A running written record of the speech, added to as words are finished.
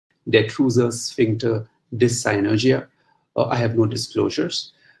detrusor sphincter dyssynergia. I have no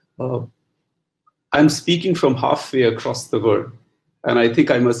disclosures. I'm speaking from halfway across the world, and I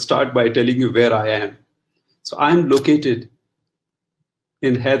think I must start by telling you where I am. So I'm located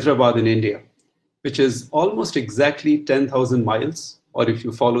in Hyderabad in India, which is almost exactly 10,000 miles, or if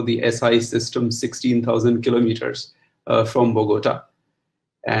you follow the SI system, 16,000 kilometers from Bogota.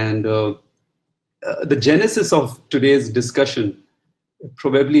 And the genesis of today's discussion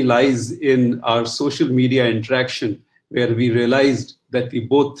probably lies in our social media interaction, where we realized that we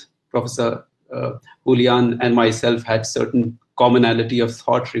both, Professor Julian and myself, had certain commonality of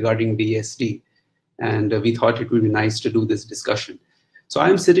thought regarding DSD. And we thought it would be nice to do this discussion. So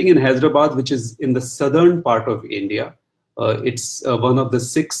I'm sitting in Hyderabad, which is in the southern part of India. It's one of the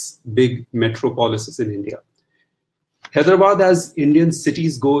 6 big metropolises in India. Hyderabad, as Indian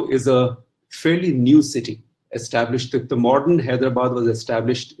cities go, is a fairly new city. Established, the modern Hyderabad was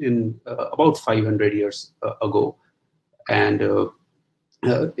established in about 500 years ago. And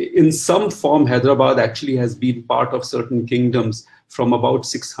in some form, Hyderabad actually has been part of certain kingdoms from about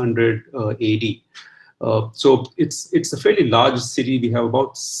 600 AD. So it's a fairly large city. We have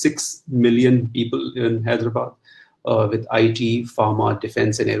about 6 million people in Hyderabad with IT, pharma,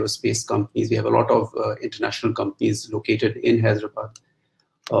 defense, and aerospace companies. We have a lot of international companies located in Hyderabad.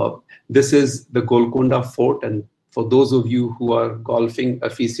 This is the Golconda Fort, and for those of you who are golfing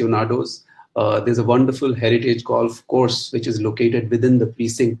aficionados, there's a wonderful heritage golf course which is located within the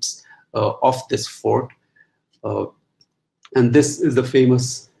precincts of this fort. And this is the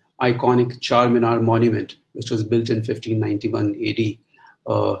famous iconic Charminar monument, which was built in 1591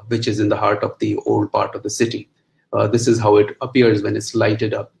 AD, which is in the heart of the old part of the city. This is how it appears when it's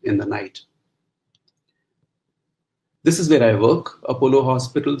lighted up in the night. This is where I work, Apollo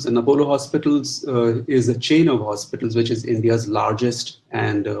Hospitals. And Apollo Hospitals is a chain of hospitals, which is India's largest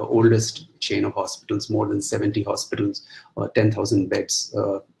and oldest chain of hospitals, more than 70 hospitals, 10,000 beds,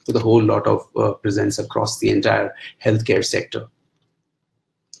 with a whole lot of presence across the entire healthcare sector.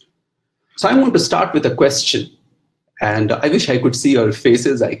 So I want to start with a question, and I wish I could see your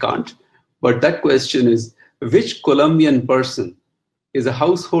faces, I can't. But that question is, which Colombian person is a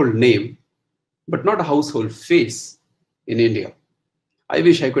household name, but not a household face in India? I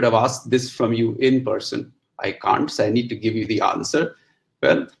wish I could have asked this from you in person. I can't, so I need to give you the answer.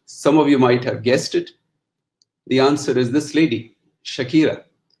 Well, some of you might have guessed it. The answer is this lady, Shakira.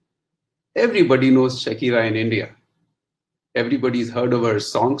 Everybody knows Shakira in India. Everybody's heard of her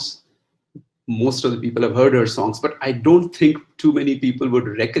songs. Most of the people have heard her songs, but I don't think too many people would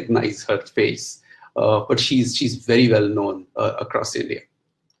recognize her face. But she's very well known across India.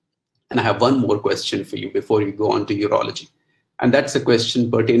 And I have one more question for you before we go on to urology. And that's a question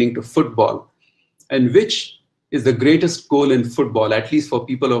pertaining to football. And which is the greatest goal in football, at least for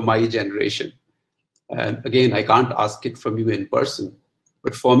people of my generation? And again, I can't ask it from you in person.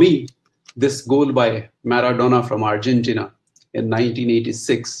 But for me, this goal by Maradona from Argentina in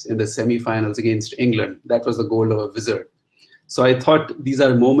 1986 in the semifinals against England, that was the goal of a wizard. So I thought these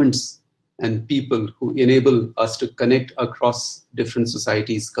are moments and people who enable us to connect across different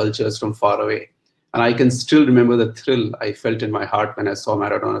societies, cultures from far away. And I can still remember the thrill I felt in my heart when I saw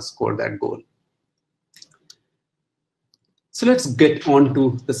Maradona score that goal. So let's get on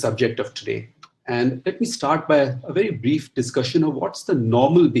to the subject of today. And let me start by a very brief discussion of what's the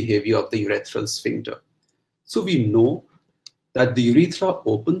normal behavior of the urethral sphincter. So we know that the urethra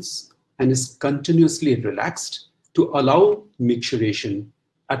opens and is continuously relaxed to allow micturition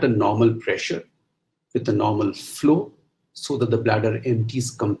at a normal pressure with a normal flow so that the bladder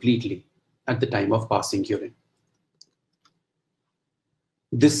empties completely at the time of passing urine.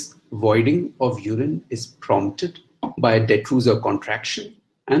 This voiding of urine is prompted by a detrusor contraction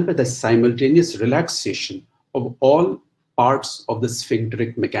and by the simultaneous relaxation of all parts of the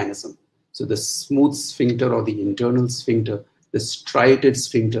sphincteric mechanism. So the smooth sphincter or the internal sphincter, the striated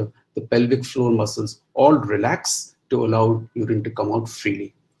sphincter, the pelvic floor muscles all relax to allow urine to come out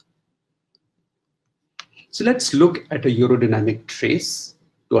freely. So let's look at a urodynamic trace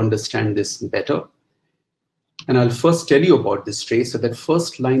to understand this better. And I'll first tell you about this trace. So that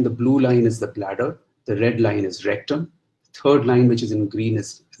first line, the blue line, is the bladder. The red line is rectum. The third line, which is in green,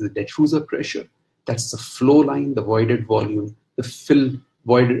 is the detrusor pressure. That's the flow line, the voided volume,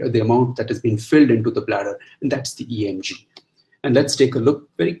 the amount that has been filled into the bladder, and that's the EMG. And let's take a look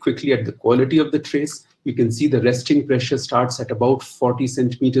very quickly at the quality of the trace. You can see the resting pressure starts at about 40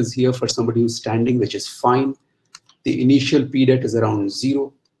 centimeters here for somebody who's standing, which is fine. The initial PDET is around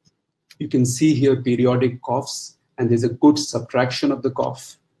 0. You can see here periodic coughs, and there's a good subtraction of the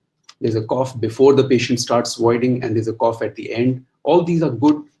cough. There's a cough before the patient starts voiding, and there's a cough at the end. All these are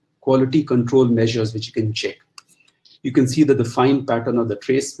good quality control measures which you can check. You can see that the fine pattern of the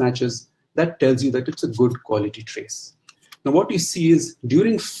trace matches. That tells you that it's a good quality trace. Now what you see is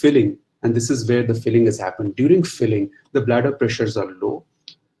during filling, and this is where the filling has happened, during filling, the bladder pressures are low.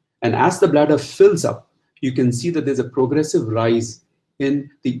 And as the bladder fills up, you can see that there's a progressive rise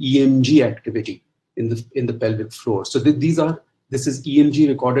in the EMG activity in the pelvic floor. So this is EMG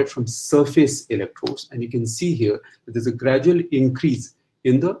recorded from surface electrodes. And you can see here that there's a gradual increase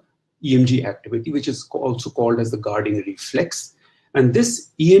in the EMG activity, which is also called as the guarding reflex. And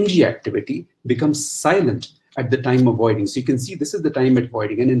this EMG activity becomes silent at the time of voiding. So you can see this is the time at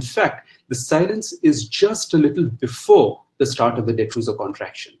voiding. And in fact, the silence is just a little before the start of the detrusor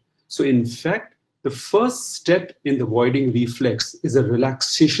contraction. So in fact, the first step in the voiding reflex is a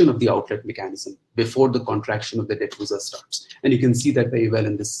relaxation of the outlet mechanism before the contraction of the detrusor starts. And you can see that very well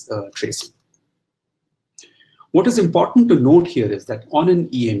in this tracing. What is important to note here is that on an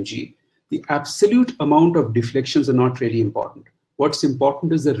EMG, the absolute amount of deflections are not really important. What's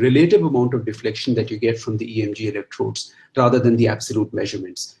important is the relative amount of deflection that you get from the EMG electrodes rather than the absolute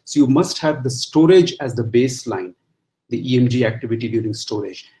measurements. So you must have the storage as the baseline, the EMG activity during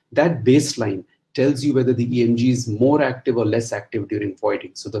storage. That baseline tells you whether the EMG is more active or less active during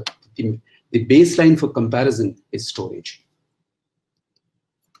voiding. So the baseline for comparison is storage.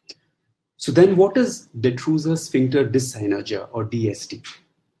 So then what is detrusor sphincter dyssynergia, or DSD?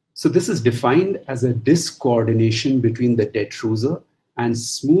 So this is defined as a discoordination between the detrusor and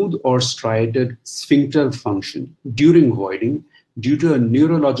smooth or striated sphincter function during voiding due to a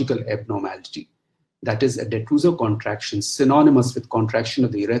neurological abnormality. That is a detrusor contraction synonymous with contraction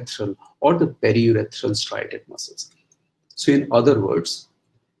of the urethral or the periurethral striated muscles. So in other words,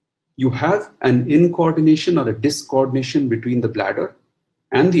 you have an incoordination or a discoordination between the bladder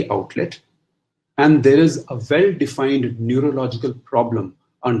and the outlet, and there is a well-defined neurological problem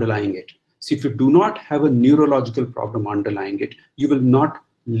underlying it. So if you do not have a neurological problem underlying it, you will not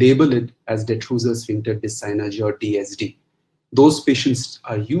label it as detrusor sphincter dyssynergia or DSD. Those patients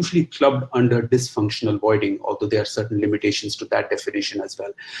are usually clubbed under dysfunctional voiding, although there are certain limitations to that definition as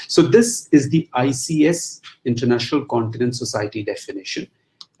well. So this is the ICS, International Continence Society definition.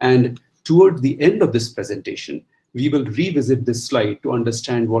 And toward the end of this presentation, we will revisit this slide to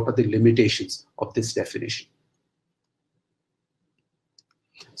understand what are the limitations of this definition.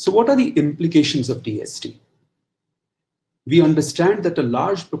 So what are the implications of DSD? We understand that a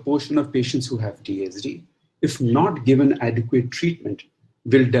large proportion of patients who have DSD, if not given adequate treatment,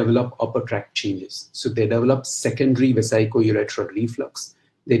 will develop upper tract changes. So they develop secondary vesico-urethral reflux,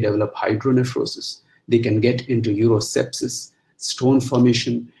 they develop hydronephrosis, they can get into urosepsis, stone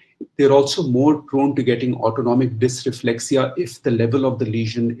formation. They're also more prone to getting autonomic dysreflexia if the level of the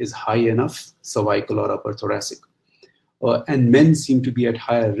lesion is high enough, cervical or upper thoracic. And men seem to be at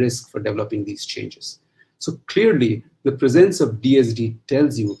higher risk for developing these changes. So clearly, the presence of DSD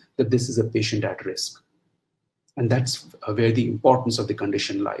tells you that this is a patient at risk. And that's where the importance of the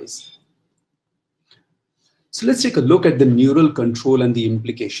condition lies. So let's take a look at the neural control and the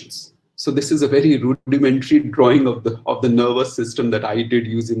implications. So this is a very rudimentary drawing of the nervous system that I did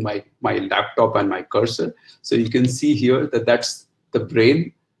using my laptop and my cursor. So you can see here that that's the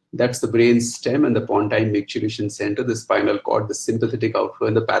brain. That's the brain stem and the pontine micturition center, the spinal cord, the sympathetic outflow,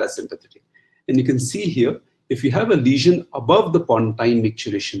 and the parasympathetic. And you can see here, if you have a lesion above the pontine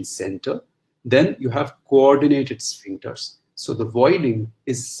micturition center, then you have coordinated sphincters. So the voiding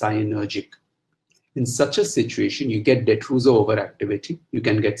is synergic. In such a situation, you get detrusor overactivity. You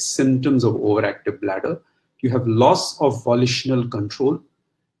can get symptoms of overactive bladder. You have loss of volitional control.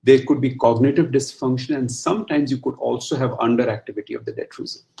 There could be cognitive dysfunction, and sometimes you could also have underactivity of the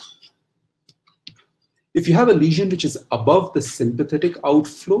detrusor. If you have a lesion which is above the sympathetic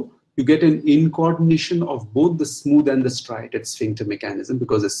outflow, you get an incoordination of both the smooth and the striated sphincter mechanism,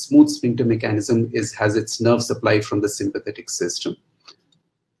 because the smooth sphincter mechanism has its nerve supply from the sympathetic system.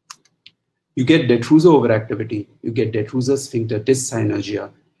 You get detrusor overactivity, you get detrusor sphincter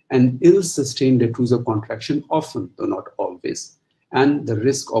dyssynergia, and ill-sustained detrusor contraction often, though not always, and the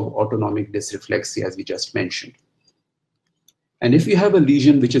risk of autonomic dysreflexia, as we just mentioned. And if you have a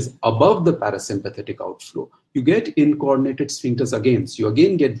lesion which is above the parasympathetic outflow, you get incoordinated sphincters again. So you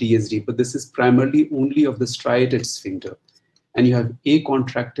again get DSD, but this is primarily only of the striated sphincter. And you have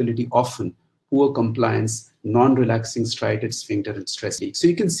acontractility often, poor compliance, non-relaxing striated sphincter, and stress leak. So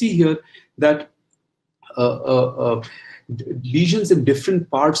you can see here that lesions in different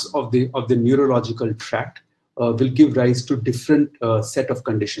parts of the neurological tract will give rise to different set of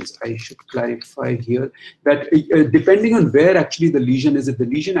conditions. I should clarify here that depending on where actually the lesion is, if the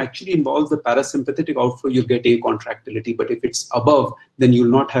lesion actually involves the parasympathetic outflow, you get acontractility. But if it's above, then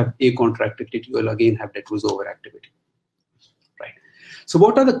you'll not have acontractility. You will again have diffuse overactivity. Right. So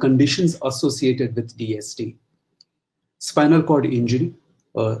what are the conditions associated with DST? Spinal cord injury,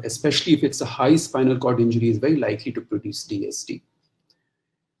 especially if it's a high spinal cord injury, is very likely to produce DST.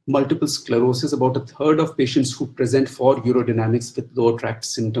 Multiple sclerosis, about a third of patients who present for urodynamics with lower tract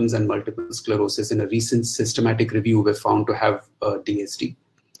symptoms and multiple sclerosis in a recent systematic review were found to have DST.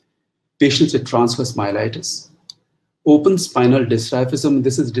 Patients with transverse myelitis, open spinal dysraphism.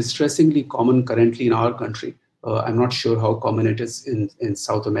 This is distressingly common currently in our country. I'm not sure how common it is in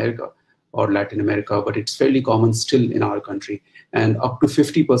South America or Latin America, but it's fairly common still in our country. And up to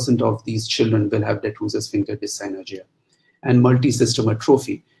 50% of these children will have detrusor sphincter dyssynergia. And multisystem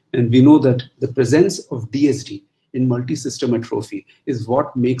atrophy. And we know that the presence of DSD in multisystem atrophy is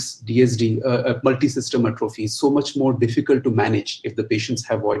what makes DSD, multisystem atrophy, so much more difficult to manage if the patients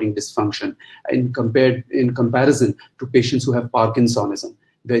have voiding dysfunction in comparison to patients who have Parkinsonism,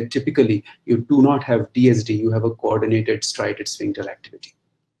 where typically you do not have DSD, you have a coordinated striated sphincter activity.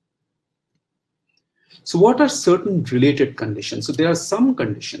 So what are certain related conditions? So there are some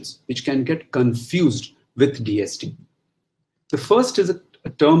conditions which can get confused with DST. The first is a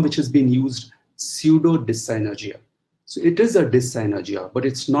term which has been used, pseudo-dyssynergia. So it is a dyssynergia, but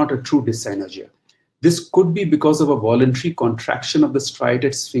it's not a true dyssynergia. This could be because of a voluntary contraction of the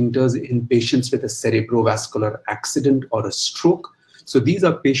striated sphincters in patients with a cerebrovascular accident or a stroke. So these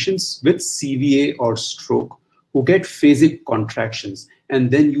are patients with CVA or stroke who get phasic contractions and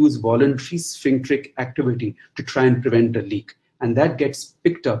then use voluntary sphincteric activity to try and prevent a leak. And that gets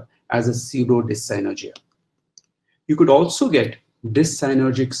picked up as a pseudo-dyssynergia. You could also get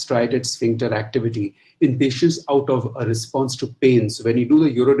dyssynergic striated sphincter activity in patients out of a response to pain. So when you do the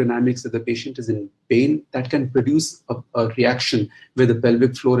urodynamics, if the patient is in pain, that can produce a reaction where the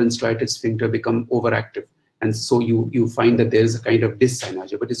pelvic floor and striated sphincter become overactive. And so you find that there is a kind of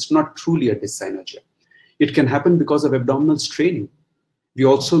dyssynergia, but it's not truly a dyssynergia. It can happen because of abdominal straining. We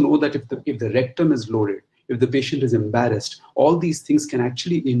also know that if the rectum is loaded, if the patient is embarrassed, all these things can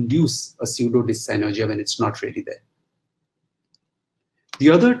actually induce a pseudo-dyssynergia when it's not really there. The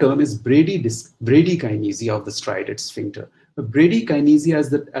other term is bradykinesia of the striated sphincter. Bradykinesia,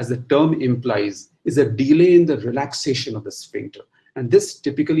 as the term implies, is a delay in the relaxation of the sphincter. And this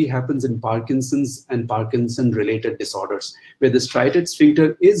typically happens in Parkinson's and Parkinson-related disorders, where the striated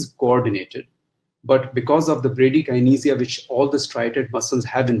sphincter is coordinated, but because of the bradykinesia, which all the striated muscles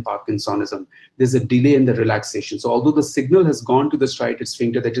have in Parkinsonism, there's a delay in the relaxation. So although the signal has gone to the striated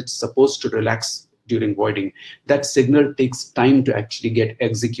sphincter that it's supposed to relax during voiding, that signal takes time to actually get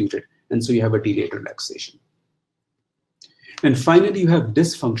executed. And so you have a delayed relaxation. And finally, you have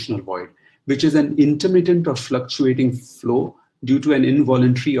dysfunctional void, which is an intermittent or fluctuating flow due to an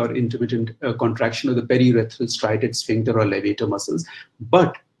involuntary or intermittent contraction of the periurethral striated sphincter or levator muscles.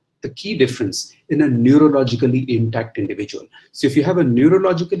 But the key difference in a neurologically intact individual. So if you have a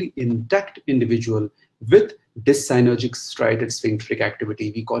neurologically intact individual with dyssynergic striated sphincteric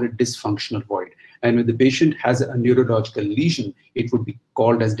activity, we call it dysfunctional void. And when the patient has a neurological lesion, it would be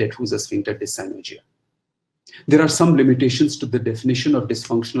called as detrusor sphincter dyssynergia. There are some limitations to the definition of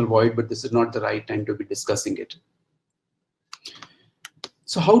dysfunctional void, but this is not the right time to be discussing it.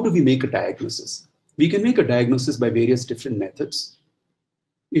 So how do we make a diagnosis? We can make a diagnosis by various different methods.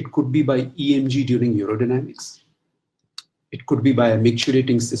 It could be by EMG during urodynamics. It could be by a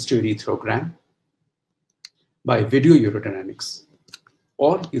micturating cystourethrogram, by video urodynamics,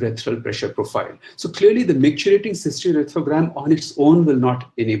 or urethral pressure profile. So clearly the micturating cystourethrogram on its own will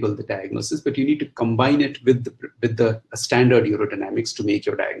not enable the diagnosis, but you need to combine it with the standard urodynamics to make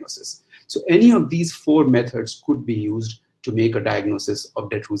your diagnosis. So any of these four methods could be used to make a diagnosis of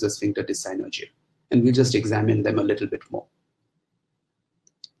detrusor sphincter dyssynergia. And we'll just examine them a little bit more.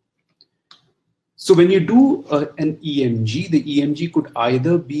 So when you do an EMG, the EMG could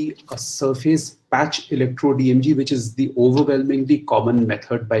either be a surface patch electrode EMG, which is the overwhelmingly common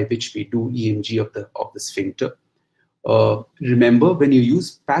method by which we do EMG of the sphincter. Remember, when you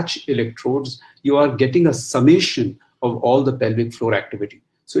use patch electrodes, you are getting a summation of all the pelvic floor activity.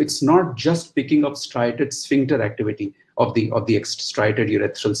 So it's not just picking up striated sphincter activity of the striated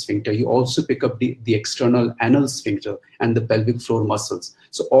urethral sphincter. You also pick up the external anal sphincter and the pelvic floor muscles.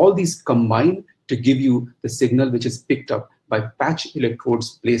 So all these combine to give you the signal which is picked up by patch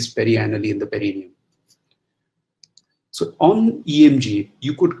electrodes placed perianally in the perineum. So on EMG,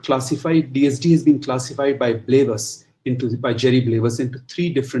 you could classify, DSD has been classified by Jerry Blavas into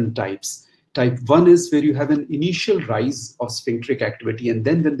three different types. Type 1 is where you have an initial rise of sphincteric activity, and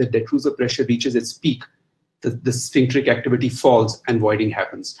then when the detrusor pressure reaches its peak, the sphincteric activity falls and voiding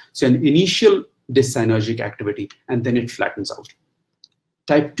happens. So an initial dyssynergic activity, and then it flattens out.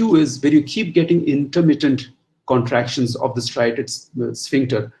 Type 2 is where you keep getting intermittent contractions of the striated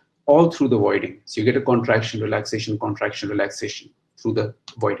sphincter all through the voiding. So you get a contraction, relaxation through the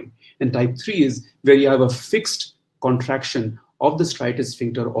voiding. And type 3 is where you have a fixed contraction of the striated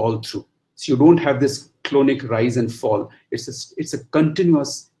sphincter all through. So you don't have this clonic rise and fall. It's a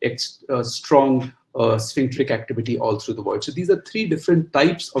continuous, strong sphincteric activity all through the void. So these are three different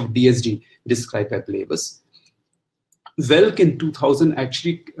types of DSD described by Blevus. Welk in 2000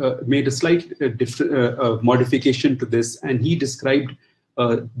 actually made a slight modification to this, and he described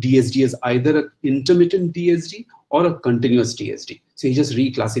DSD as either an intermittent DSD or a continuous DSD. So he just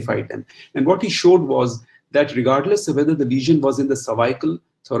reclassified them. And what he showed was that regardless of whether the lesion was in the cervical,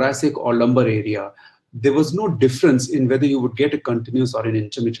 thoracic, or lumbar area, there was no difference in whether you would get a continuous or an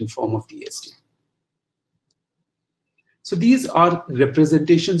intermittent form of DSD. So these are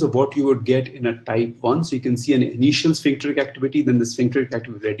representations of what you would get in a type 1. So you can see an initial sphincteric activity, then the sphincteric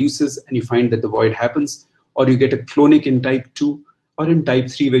activity reduces and you find that the void happens, or you get a clonic in type 2, or in type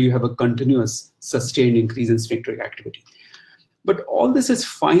 3 where you have a continuous sustained increase in sphincteric activity. But all this is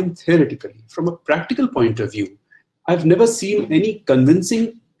fine theoretically. From a practical point of view, I've never seen any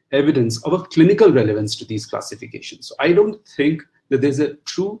convincing evidence of a clinical relevance to these classifications. So I don't think that there's a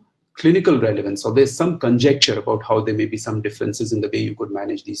true clinical relevance, or there's some conjecture about how there may be some differences in the way you could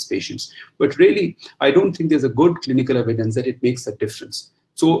manage these patients. But really, I don't think there's a good clinical evidence that it makes a difference.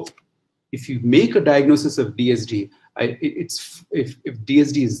 So if you make a diagnosis of DSD, if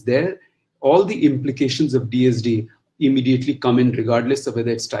DSD is there, all the implications of DSD immediately come in, regardless of whether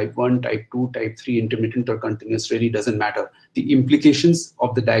it's type 1, type 2, type 3, intermittent or continuous, really doesn't matter. The implications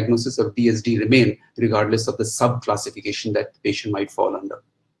of the diagnosis of DSD remain regardless of the sub-classification that the patient might fall under.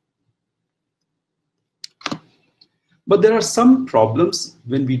 But there are some problems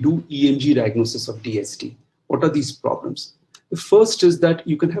when we do EMG diagnosis of DSD. What are these problems? The first is that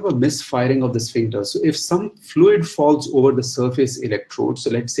you can have a misfiring of the sphincter. So if some fluid falls over the surface electrode, so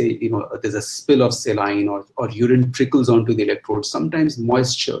let's say there's a spill of saline or urine trickles onto the electrode, sometimes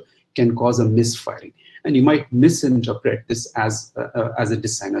moisture can cause a misfiring. And you might misinterpret this as a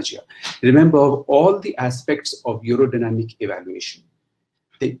dyssynergia. Remember, of all the aspects of urodynamic evaluation,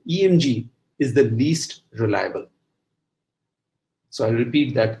 the EMG is the least reliable. So I'll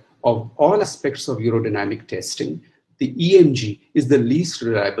repeat that. Of all aspects of urodynamic testing, the EMG is the least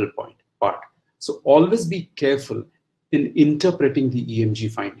reliable part. So always be careful in interpreting the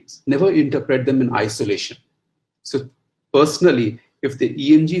EMG findings. Never interpret them in isolation. So personally, if the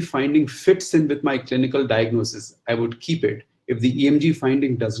EMG finding fits in with my clinical diagnosis, I would keep it. If the EMG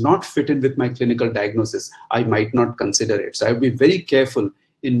finding does not fit in with my clinical diagnosis, I might not consider it. So I would be very careful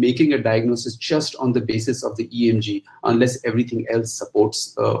in making a diagnosis just on the basis of the EMG, unless everything else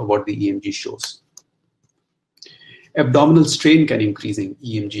supports what the EMG shows. Abdominal strain can increase in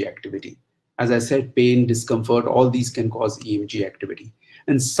EMG activity. As I said, pain, discomfort, all these can cause EMG activity.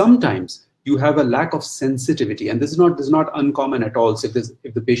 And sometimes you have a lack of sensitivity, and this is not uncommon at all. So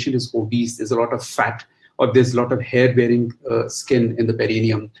if the patient is obese, there's a lot of fat, or there's a lot of hair-bearing skin in the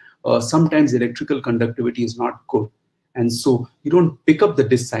perineum. Sometimes electrical conductivity is not good. And so you don't pick up the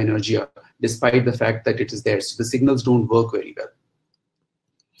dyssynergia despite the fact that it is there. So the signals don't work very well.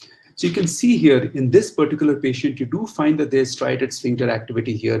 So you can see here in this particular patient, you do find that there's striated sphincter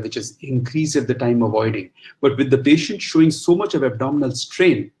activity here, which is increased at the time of voiding. But with the patient showing so much of abdominal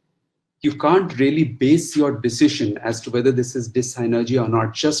strain, you can't really base your decision as to whether this is dyssynergia or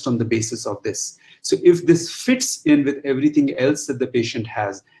not just on the basis of this. So if this fits in with everything else that the patient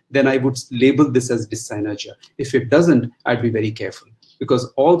has, then I would label this as dyssynergia. If it doesn't, I'd be very careful,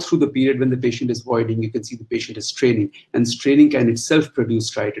 because all through the period when the patient is voiding, you can see the patient is straining, and straining can itself produce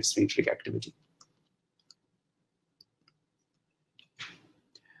striated sphincteric activity.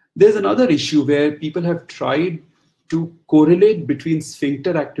 There's another issue where people have tried to correlate between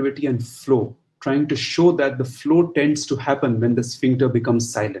sphincter activity and flow, trying to show that the flow tends to happen when the sphincter becomes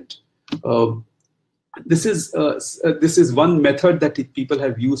silent. This is one method that people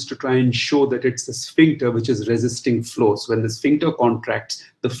have used to try and show that it's the sphincter which is resisting flow. So when the sphincter contracts,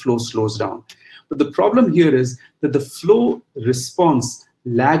 the flow slows down. But the problem here is that the flow response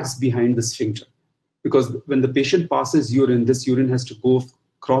lags behind the sphincter, because when the patient passes urine, this urine has to go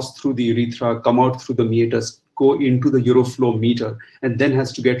cross through the urethra, come out through the meatus, go into the uroflow meter, and then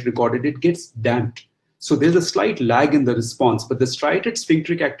has to get recorded. It gets damped. So there's a slight lag in the response, but the striated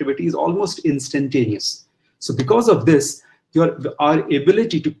sphincteric activity is almost instantaneous. So because of this, our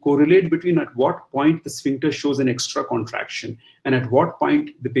ability to correlate between at what point the sphincter shows an extra contraction and at what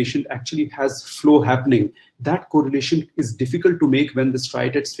point the patient actually has flow happening, that correlation is difficult to make when the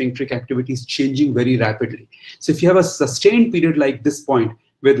striated sphincteric activity is changing very rapidly. So if you have a sustained period like this point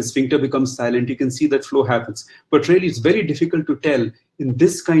where the sphincter becomes silent, you can see that flow happens. But really, it's very difficult to tell in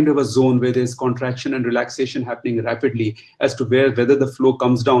this kind of a zone where there's contraction and relaxation happening rapidly as to whether the flow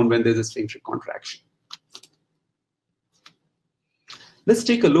comes down when there's a sphincteric contraction. Let's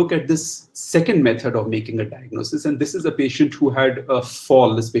take a look at this second method of making a diagnosis. And this is a patient who had a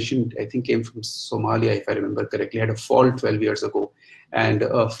fall. This patient, I think, came from Somalia, if I remember correctly, had a fall 12 years ago and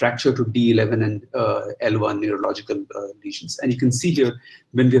a fracture to D11 and L1 neurological lesions. And you can see here,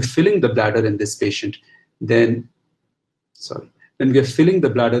 when we're filling the bladder in this patient, when we are filling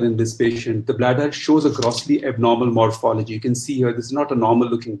the bladder in this patient, the bladder shows a grossly abnormal morphology. You can see here, this is not a normal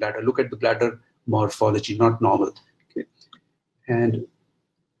looking bladder. Look at the bladder morphology, not normal. Okay. And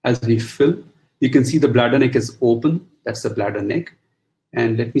as we fill, you can see the bladder neck is open. That's the bladder neck.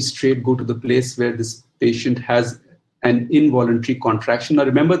 And let me straight go to the place where this patient has an involuntary contraction. Now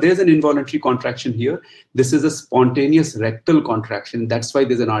remember, there's an involuntary contraction here. This is a spontaneous rectal contraction. That's why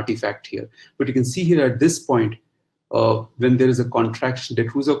there's an artifact here. But you can see here at this point, when there is a contraction,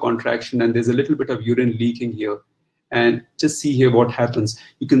 detrusor contraction, and there's a little bit of urine leaking here. And just see here what happens.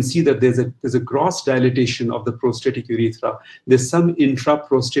 You can see that there's a gross dilatation of the prostatic urethra. There's some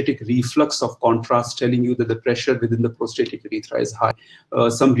intraprostatic reflux of contrast telling you that the pressure within the prostatic urethra is high.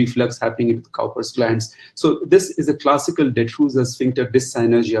 Some reflux happening into the Cowper's glands. So this is a classical detrusor sphincter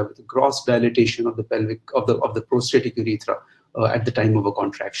dyssynergia with a gross dilatation of the pelvic of the prostatic urethra at the time of a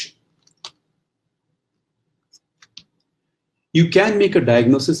contraction. You can make a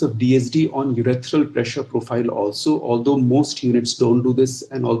diagnosis of DSD on urethral pressure profile also, although most units don't do this.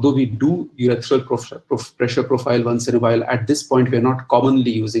 And although we do urethral pressure profile once in a while, at this point, we're not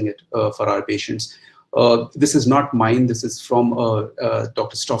commonly using it for our patients. This is not mine. This is from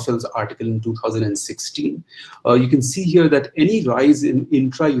Dr. Stoffel's article in 2016. You can see here that any rise in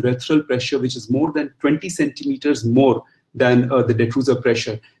intraurethral pressure, which is more than 20 centimeters more than the detrusor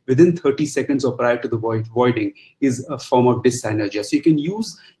pressure within 30 seconds or prior to the voiding, is a form of dyssynergia. So you can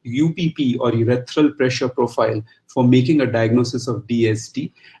use UPP or urethral pressure profile for making a diagnosis of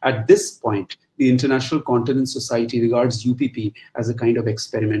DSD. At this point, the International Continence Society regards UPP as a kind of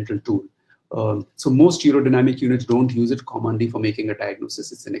experimental tool. So most urodynamic units don't use it commonly for making a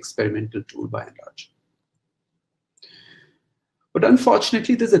diagnosis. It's an experimental tool by and large. But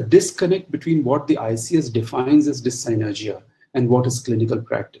unfortunately, there's a disconnect between what the ICS defines as dyssynergia and what is clinical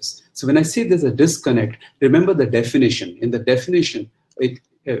practice. So when I say there's a disconnect, remember the definition. In the definition,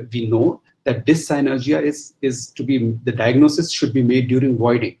 we know that dyssynergia is to be, the diagnosis should be made during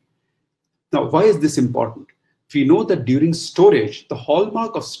voiding. Now, why is this important? We know that during storage, the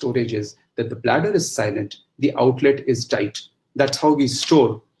hallmark of storage is that the bladder is silent, the outlet is tight. That's how we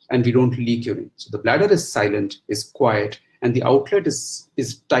store and we don't leak urine. So the bladder is silent, is quiet, and the outlet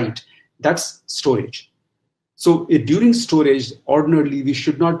is tight. That's storage. So during storage, ordinarily, we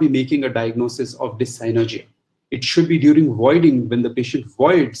should not be making a diagnosis of dyssynergia. It should be during voiding. When the patient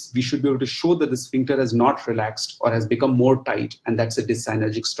voids, we should be able to show that the sphincter has not relaxed or has become more tight, and that's a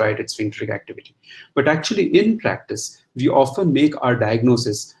dyssynergic striated sphincteric activity. But actually, in practice, we often make our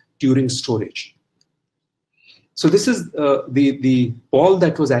diagnosis during storage. So this is the ball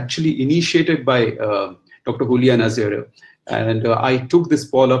that was actually initiated by Dr. Julia Nazero. And I took this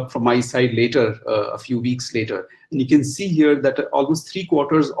ball up from my side later, a few weeks later. And you can see here that almost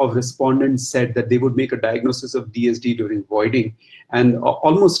 3/4 of respondents said that they would make a diagnosis of DSD during voiding. And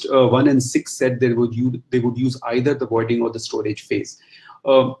almost 1 in 6 said they would use either the voiding or the storage phase.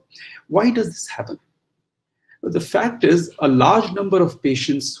 Why does this happen? The fact is, a large number of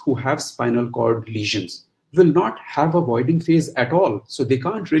patients who have spinal cord lesions will not have a voiding phase at all. So they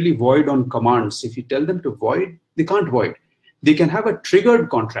can't really void on command. So if you tell them to void, they can't void. They can have a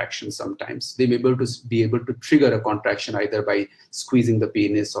triggered contraction sometimes. They may be able to trigger a contraction either by squeezing the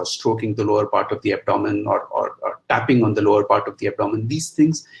penis or stroking the lower part of the abdomen or tapping on the lower part of the abdomen. These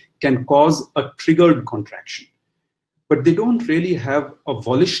things can cause a triggered contraction. But they don't really have a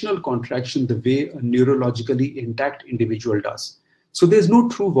volitional contraction the way a neurologically intact individual does. So there's no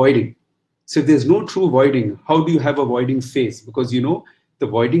true voiding. So if there's no true voiding, how do you have a voiding phase? Because you know the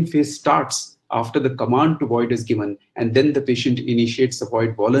voiding phase starts after the command to void is given, and then the patient initiates the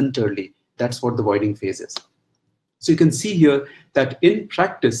void voluntarily. That's what the voiding phase is. So you can see here that in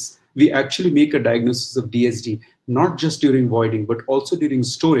practice, we actually make a diagnosis of DSD, not just during voiding, but also during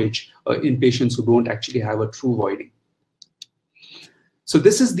storage in patients who don't actually have a true voiding. So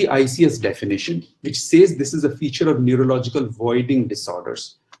this is the ICS definition, which says this is a feature of neurological voiding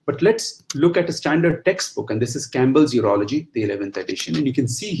disorders. But let's look at a standard textbook, and this is Campbell's Urology, the 11th edition. And you can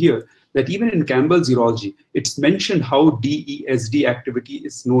see here that even in Campbell's Urology, it's mentioned how DESD activity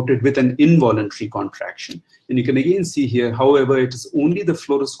is noted with an involuntary contraction. And you can again see here, however, it is only the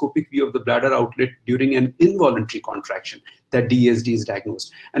fluoroscopic view of the bladder outlet during an involuntary contraction that DESD is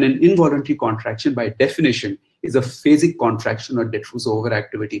diagnosed. And an involuntary contraction, by definition, is a phasic contraction or detrusor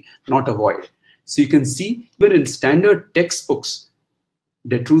overactivity, not a void. So you can see, even in standard textbooks,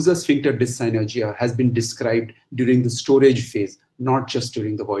 detrusor sphincter dyssynergia has been described during the storage phase, not just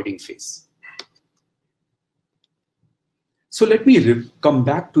during the voiding phase. So let me come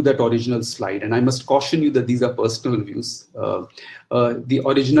back to that original slide, and I must caution you that these are personal views. The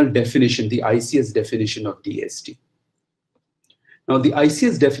original definition, the ICS definition of DSD. Now, the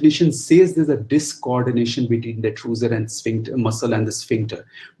ICS definition says there's a discoordination between detrusor and sphincter muscle and the sphincter,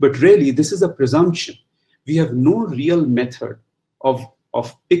 but really this is a presumption. We have no real method of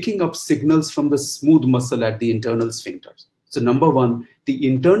picking up signals from the smooth muscle at the internal sphincters. So number one, the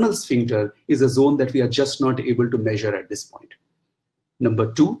internal sphincter is a zone that we are just not able to measure at this point.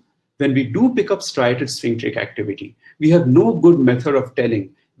 Number two, when we do pick up striated sphincteric activity, we have no good method of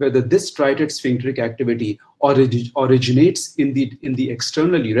telling whether this striated sphincteric activity originates in the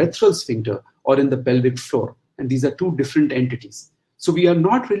external urethral sphincter or in the pelvic floor. And these are two different entities. So we are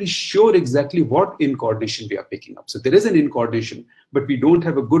not really sure exactly what incoordination we are picking up. So there is an incoordination, but we don't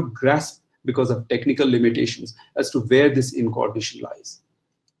have a good grasp because of technical limitations as to where this incoordination lies.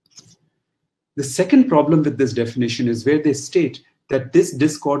 The second problem with this definition is where they state that this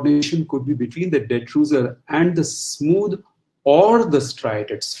discoordination could be between the detrusor and the smooth or the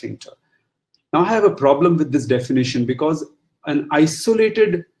striated sphincter. Now I have a problem with this definition because an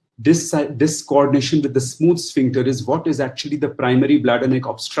isolated discoordination with the smooth sphincter is what is actually the primary bladder neck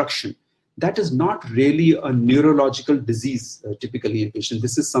obstruction. That is not really a neurological disease typically in patients.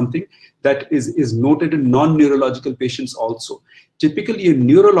 This is something that is noted in non-neurological patients also. Typically in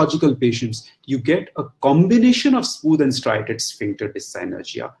neurological patients, you get a combination of smooth and striated sphincter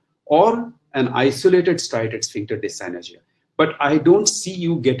dyssynergia or an isolated striated sphincter dyssynergia. But I don't see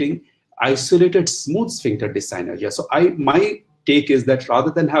you getting isolated smooth sphincter dyssynergia. So my take is that rather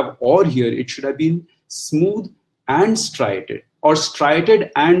than have or here, it should have been smooth and striated, or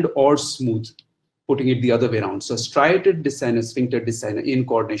striated and or smooth, putting it the other way around. So striated dyssynergia, sphincter dyssynergia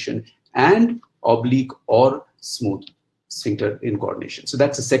incoordination, and oblique or smooth sphincter incoordination. So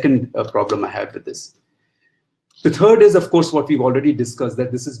that's the second problem I have with this. The third is, of course, what we've already discussed,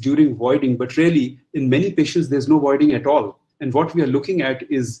 that this is during voiding, but really in many patients, there's no voiding at all. And what we are looking at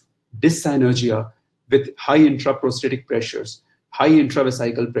is dyssynergia with high intraprostatic pressures, high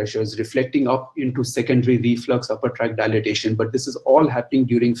intravesical pressures reflecting up into secondary reflux, upper tract dilatation, but this is all happening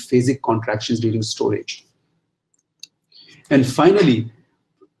during phasic contractions during storage. And finally,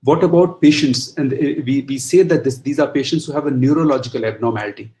 what about patients? And we say that these are patients who have a neurological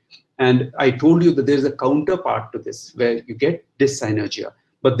abnormality. And I told you that there's a counterpart to this where you get dyssynergia,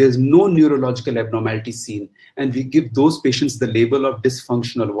 but there's no neurological abnormality seen. And we give those patients the label of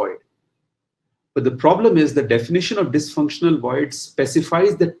dysfunctional void. But the problem is the definition of dysfunctional void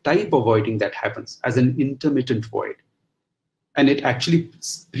specifies the type of voiding that happens as an intermittent void. And it actually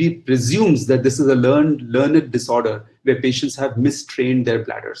presumes that this is a learned disorder where patients have mistrained their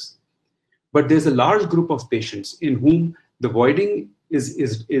bladders. But there's a large group of patients in whom the voiding is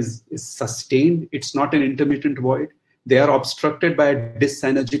sustained. It's not an intermittent void. They are obstructed by a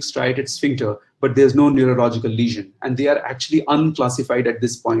dyssynergic striated sphincter, but there's no neurological lesion. And they are actually unclassified at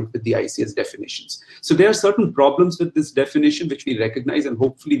this point with the ICS definitions. So there are certain problems with this definition which we recognize, and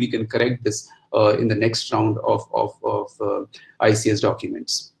hopefully we can correct this in the next round of ICS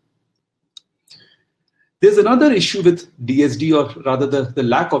documents. There's another issue with DSD, or rather the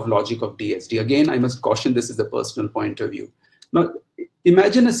lack of logic of DSD. Again, I must caution this is a personal point of view. Now,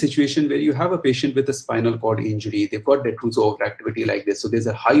 imagine a situation where you have a patient with a spinal cord injury. They've got detrusor overactivity like this. So there's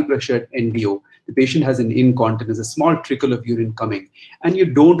a high pressure NDO. The patient has an incontinence, a small trickle of urine coming, and you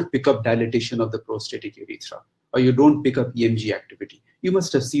don't pick up dilatation of the prostatic urethra, or you don't pick up EMG activity. You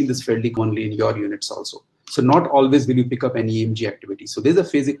must have seen this fairly commonly in your units also. So not always will you pick up any EMG activity. So there's a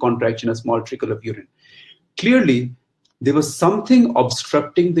phasic contraction, a small trickle of urine. Clearly, there was something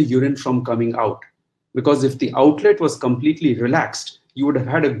obstructing the urine from coming out. Because if the outlet was completely relaxed, you would have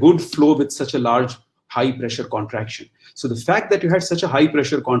had a good flow with such a large high pressure contraction. So the fact that you had such a high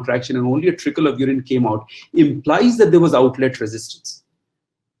pressure contraction and only a trickle of urine came out implies that there was outlet resistance.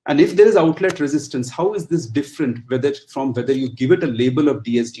 And if there is outlet resistance, how is this different from whether you give it a label of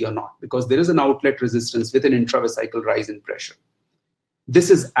DSD or not? Because there is an outlet resistance with an intravesical rise in pressure. This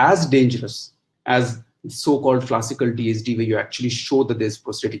is as dangerous as so-called classical DSD, where you actually show that there's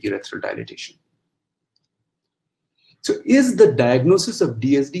prostatic urethral dilatation. So is the diagnosis of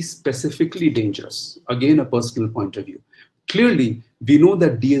DSD specifically dangerous? Again, a personal point of view. Clearly, we know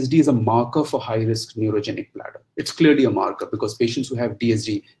that DSD is a marker for high-risk neurogenic bladder. It's clearly a marker because patients who have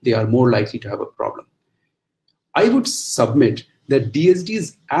DSD, they are more likely to have a problem. I would submit that DSD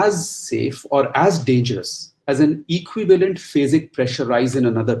is as safe or as dangerous as an equivalent phasic pressure rise in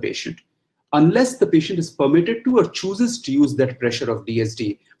another patient, unless the patient is permitted to or chooses to use that pressure of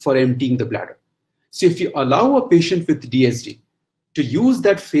DSD for emptying the bladder. So if you allow a patient with DSD to use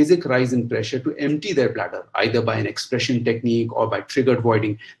that phasic rise in pressure to empty their bladder, either by an expression technique or by triggered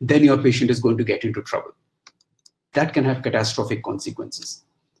voiding, then your patient is going to get into trouble. That can have catastrophic consequences.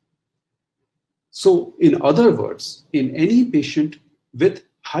 So in other words, in any patient with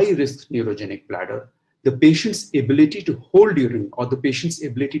high-risk neurogenic bladder, the patient's ability to hold urine or the patient's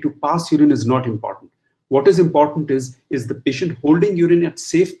ability to pass urine is not important. What is important is the patient holding urine at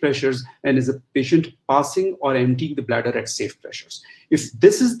safe pressures and is a patient passing or emptying the bladder at safe pressures. If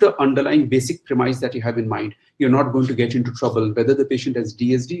this is the underlying basic premise that you have in mind, you're not going to get into trouble whether the patient has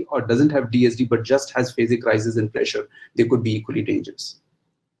DSD or doesn't have DSD but just has phasic rises in pressure. They could be equally dangerous.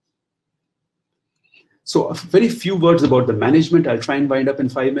 So a very few words about the management. I'll try and wind up in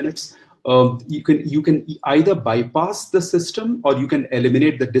 5 minutes. You can either bypass the system or you can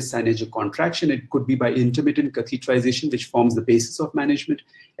eliminate the dyssynergic contraction. It could be by intermittent catheterization, which forms the basis of management.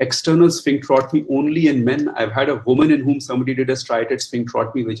 External sphincterotomy only in men. I've had a woman in whom somebody did a striated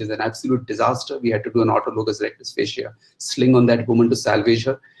sphincterotomy, which is an absolute disaster. We had to do an autologous rectus fascia sling on that woman to salvage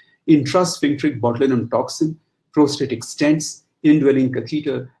her. Intrasphincteric botulinum toxin, prostatic stents, indwelling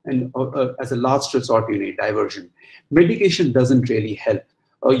catheter, and as a last resort, you need diversion. Medication doesn't really help.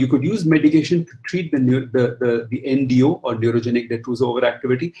 You could use medication to treat the NDO or neurogenic detrusor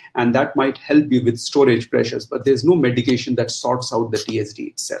overactivity, and that might help you with storage pressures, but there's no medication that sorts out the TSD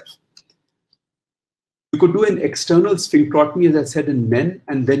itself. You could do an external sphincterotomy, as I said, in men,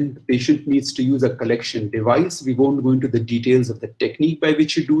 and then the patient needs to use a collection device. We won't go into the details of the technique by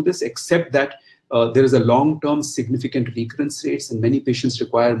which you do this, except that there is a long-term significant recurrence rates, and many patients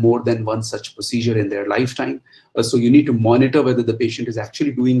require more than one such procedure in their lifetime. So you need to monitor whether the patient is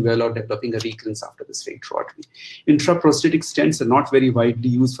actually doing well or developing a recurrence after the sphincterotomy. Intraprostatic stents are not very widely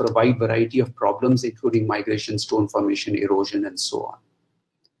used for a wide variety of problems, including migration, stone formation, erosion, and so on.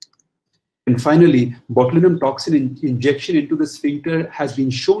 And finally, botulinum toxin injection into the sphincter has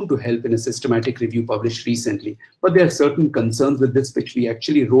been shown to help in a systematic review published recently. But there are certain concerns with this, which we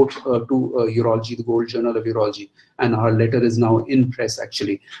actually wrote to Urology, the Gold Journal of Urology, and our letter is now in press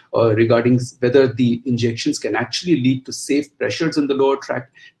actually, regarding whether the injections can actually lead to safe pressures in the lower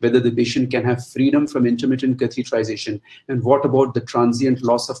tract, whether the patient can have freedom from intermittent catheterization, and what about the transient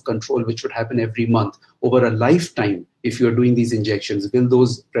loss of control, which would happen every month over a lifetime. If you're doing these injections, will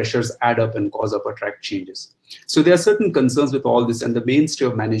those pressures add up and cause upper tract changes? So there are certain concerns with all this, and the mainstay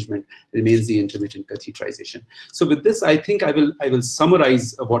of management remains the intermittent catheterization. So with this, I think I will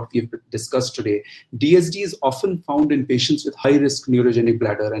summarize what we've discussed today. DSD is often found in patients with high-risk neurogenic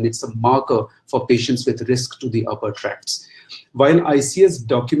bladder, and it's a marker for patients with risk to the upper tracts. While ICS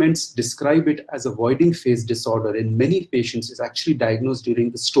documents describe it as a voiding phase disorder, in many patients it's actually diagnosed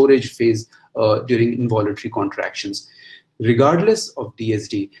during the storage phase during involuntary contractions. Regardless of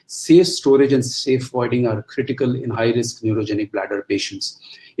DSD, safe storage and safe voiding are critical in high-risk neurogenic bladder patients.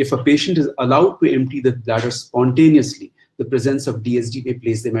 If a patient is allowed to empty the bladder spontaneously, the presence of DSD may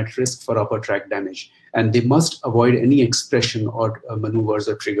place them at risk for upper tract damage, and they must avoid any expression or maneuvers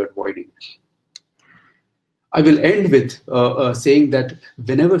or triggered voiding. I will end with saying that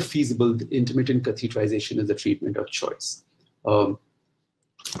whenever feasible, the intermittent catheterization is the treatment of choice.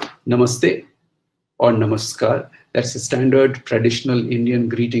 Namaste or namaskar. That's a standard traditional Indian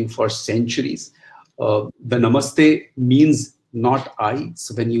greeting for centuries. The namaste means not I.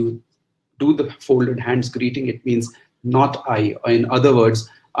 So when you do the folded hands greeting, it means not I. In other words,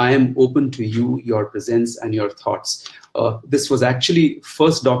 I am open to you, your presence, and your thoughts. This was actually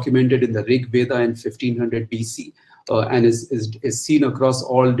first documented in the Rig Veda in 1500 BC and is seen across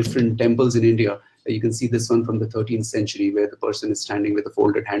all different temples in India. You can see this one from the 13th century where the person is standing with a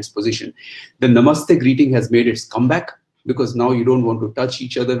folded hands position. The Namaste greeting has made its comeback because now you don't want to touch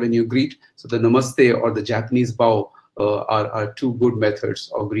each other when you greet. So the Namaste or the Japanese bow are two good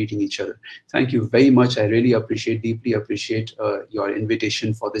methods of greeting each other. Thank you very much. I really deeply appreciate your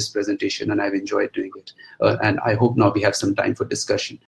invitation for this presentation, and I've enjoyed doing it. And I hope now we have some time for discussion.